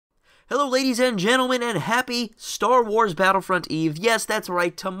Hello ladies and gentlemen, and happy Star Wars Battlefront Eve. Yes, that's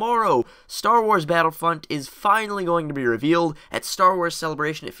right, tomorrow, Star Wars Battlefront is finally going to be revealed at Star Wars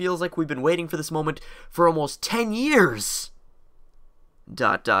Celebration. It feels like we've been waiting for this moment for almost 10 years. ...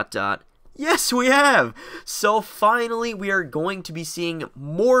 Yes, we have! So finally, we are going to be seeing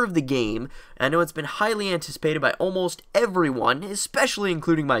more of the game. I know it's been highly anticipated by almost everyone, especially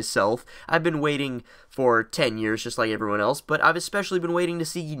including myself. I've been waiting for 10 years, just like everyone else, but I've especially been waiting to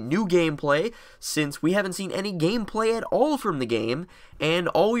see new gameplay, since we haven't seen any gameplay at all from the game, and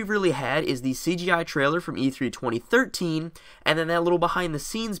all we've really had is the CGI trailer from E3 2013, and then that little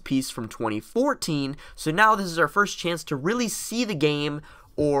behind-the-scenes piece from 2014, so now this is our first chance to really see the game,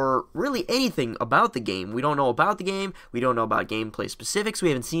 or really anything about the game. We don't know about the game, we don't know about gameplay specifics, we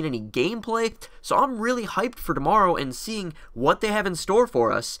haven't seen any gameplay, so I'm really hyped for tomorrow and seeing what they have in store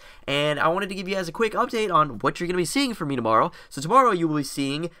for us, and I wanted to give you guys a quick update on what you're going to be seeing from me tomorrow. So tomorrow you will be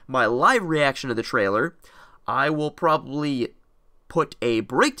seeing my live reaction to the trailer. I will probably put a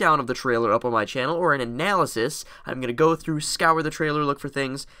breakdown of the trailer up on my channel, or an analysis. I'm going to go through, scour the trailer, look for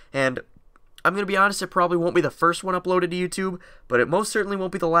things, and I'm going to be honest, it probably won't be the first one uploaded to YouTube, but it most certainly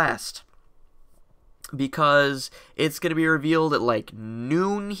won't be the last, because it's going to be revealed at like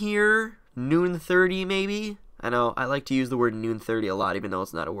noon here, noon 30 maybe. I know, I like to use the word noon 30 a lot, even though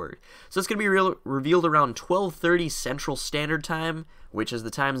it's not a word. So it's going to be revealed around 12:30 Central Standard Time, which is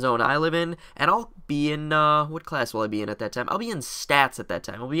the time zone I live in, and I'll be in, what class will I be in at that time? I'll be in stats at that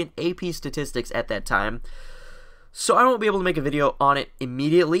time. I'll be in AP Statistics at that time. So I won't be able to make a video on it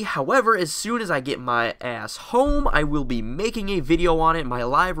immediately. However, as soon as I get my ass home, I will be making a video on it, my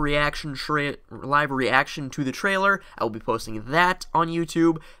live reaction to the trailer. I will be posting that on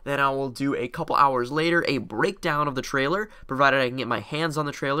YouTube. Then I will do a couple hours later a breakdown of the trailer, provided I can get my hands on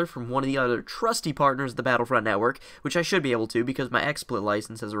the trailer from one of the other trusty partners of the Battlefront network, which I should be able to because my XSplit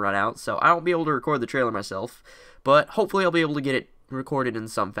license has run out, so I won't be able to record the trailer myself. But hopefully I'll be able to get it recorded in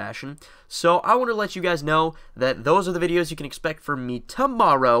some fashion. So I want to let you guys know that those are the videos you can expect from me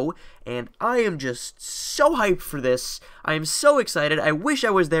tomorrow, and I am just so hyped for this. I am so excited. I wish I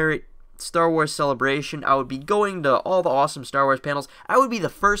was there at Star Wars Celebration. I would be going to all the awesome Star Wars panels. I would be the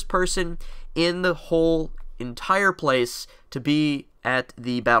first person in the whole entire place to be at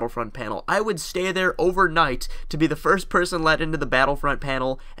the Battlefront panel. I would stay there overnight to be the first person let into the Battlefront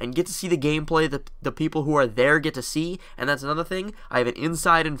panel and get to see the gameplay that the people who are there get to see. And that's another thing, I have an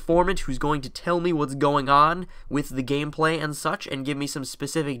inside informant who's going to tell me what's going on with the gameplay and such, and give me some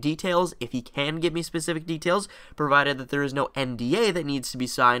specific details, if he can give me specific details, provided that there is no NDA that needs to be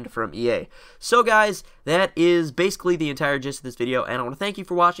signed from EA. So guys, that is basically the entire gist of this video, and I want to thank you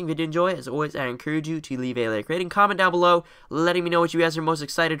for watching. If you did enjoy, as always, I encourage you to leave a like rating, comment down below, letting me know what you guys are most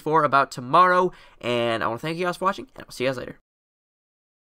excited for about tomorrow, and I want to thank you guys for watching, and I'll see you guys later.